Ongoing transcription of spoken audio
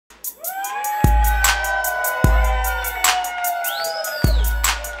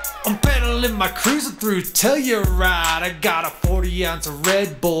live my cruising through Telluride. I got a 40-ounce of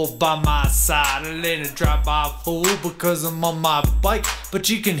Red Bull by my side. I let it drive by fool because I'm on my bike. But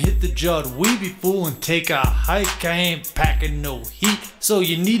you can hit the Judd Weeby fool and take a hike. I ain't packing no heat, so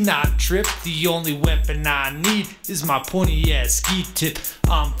you need not trip. The only weapon I need is my pointy ass ski tip.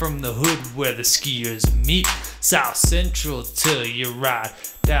 I'm from the hood where the skiers meet. South Central Telluride,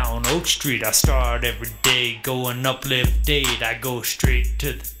 down Oak Street. I start every day going up Lift 8. I go straight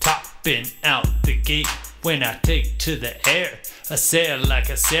to the top and out the gate. When I take to the air, I sail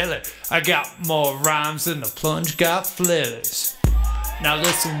like a sailor. I got more rhymes than the plunge got flares. Now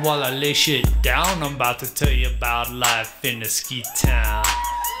listen while I lay shit down. I'm about to tell you about life in the ski town.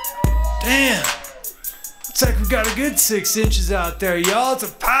 Damn, looks like we got a good 6 inches out there, y'all. It's a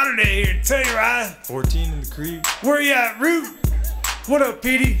powder day here in Telluride. 14 in the creek. Where you at, Root? What up,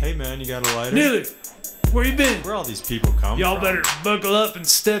 Petey? Hey man, you got a lighter? Neely, where you been? Where all these people come Y'all from? better buckle up and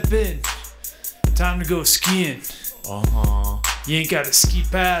step in. Time to go skiing. You ain't got a ski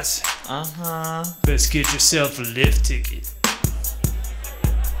pass? Best get yourself a lift ticket.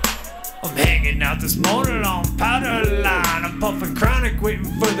 I'm hanging out this morning on powder line. I'm puffing chronic, waiting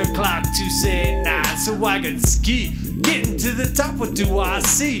for the clock to say 9 so I can ski. Getting to the top, what do I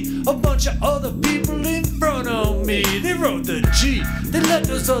see? A bunch of other people in front of me. They rode the G, they let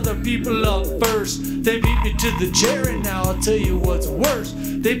those other people up first. They beat me to the chair, and now I'll tell you what's worse.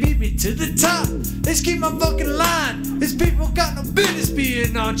 They beat me to the top, they skipped my fucking line. These people got no business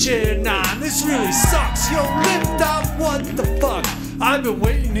being on chair 9. This really sucks, yo, lift off, what the fuck? I've been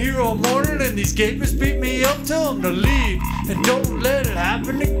waiting here all morning and these gapers beat me up, tell them to leave. And don't let it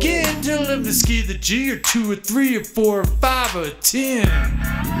happen again, tell them to ski the G or 2 or 3 or 4 or 5 or 10.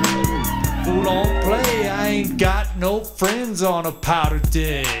 Fool don't play, I ain't got no friends on a powder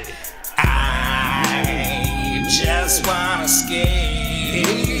day. I just wanna ski.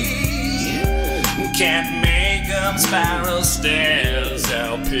 Can't make them spiral stairs,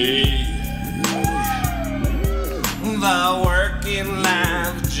 LP. The working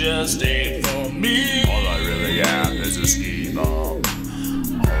life just ain't for me. All I really am is a ski bum.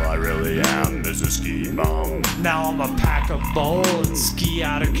 All I really am is a ski bum. Now I'ma pack a bowl and ski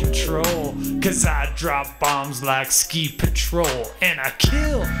out of control, cause I drop bombs like ski patrol. And I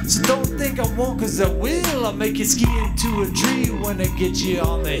kill, so don't think I won't, cause I will. I'll make you ski into a tree when I get you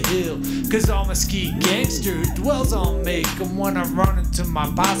on the hill. Cause I'm a ski gangster who dwells on make 'em. When I run into my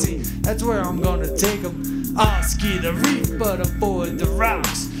posse, that's where I'm gonna take 'em. I'll ski the reef but avoid the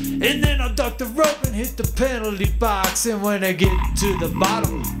rocks, and then I'll duck the rope and hit the penalty box. And when I get to the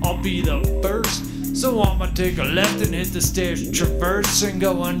bottom, I'll be the first. So I'ma take a left and hit the stairs traverse, and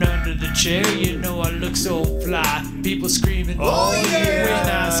going under the chair, you know I look so fly. People screaming, oh yeah, when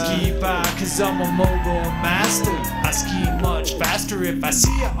I ski by, cause I'm a mogul master. I ski much faster. If I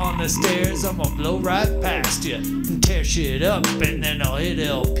see you on the stairs, I'ma blow right past you and tear shit up, and then I'll hit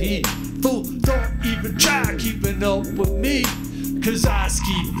LP. Fool, don't even try keeping up with me, cause I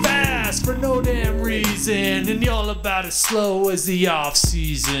ski fast for no damn reason, and y'all about as slow as the off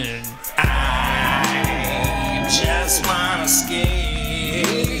season. I just wanna ski.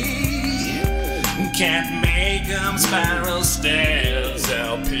 Can't make them spiral stairs,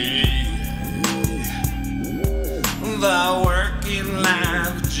 LP. The working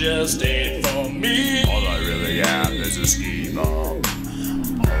life just ain't for me. All I really am is a ski bum.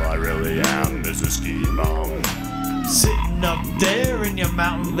 All I really am is a ski bum. Sitting up there in your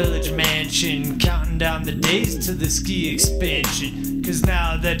mountain village mansion, counting down the days to the ski expansion. Cause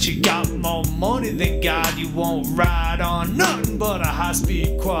now that you got more money than God, you won't ride on nothing but a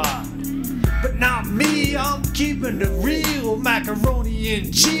high-speed quad. But not me, I'm keeping it real. Macaroni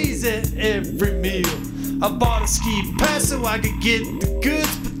and cheese at every meal. I bought a ski pass so I could get the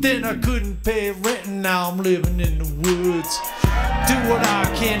goods, but then I couldn't pay rent, and now I'm living in the woods. Do what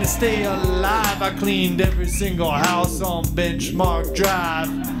I can to stay alive. I cleaned every single house on Benchmark Drive.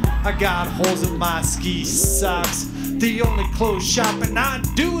 I got holes in my ski socks. The only clothes shopping I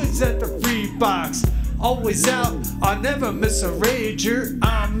do is at the free box. Always out, I never miss a rager.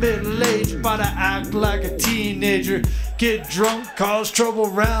 I'm middle-aged, but I act like a teenager. Get drunk, cause trouble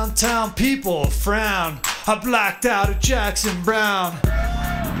round town, people frown. I blacked out at Jackson Brown.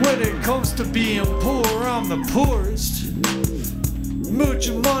 When it comes to being poor, I'm the poorest.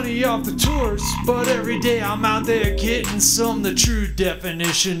 Mooching money off the tours, but every day I'm out there getting some. The true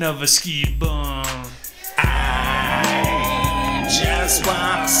definition of a ski bum. I just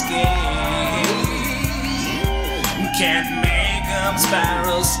wanna ski. Can't make them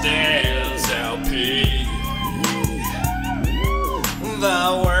spiral stairs, LP.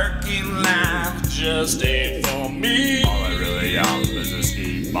 The working life just ain't for me. All I really am is a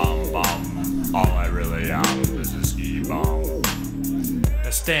ski bum bum.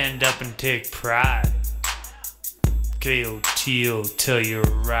 stand up and take pride. KOTO, tell you a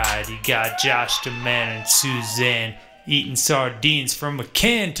ride. You got Josh the Man and Suzanne eating sardines from a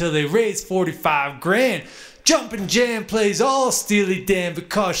can till they raise 45 grand. Jumpin' Jan plays all Steely Dan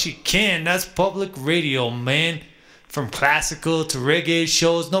because she can. That's public radio, man. From classical to reggae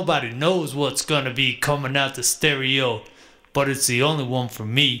shows, nobody knows what's gonna be coming out the stereo. But it's the only one for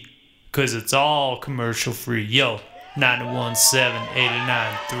me, cause it's all commercial free. Yo, 91.7,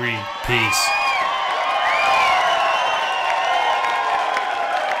 89.3, peace.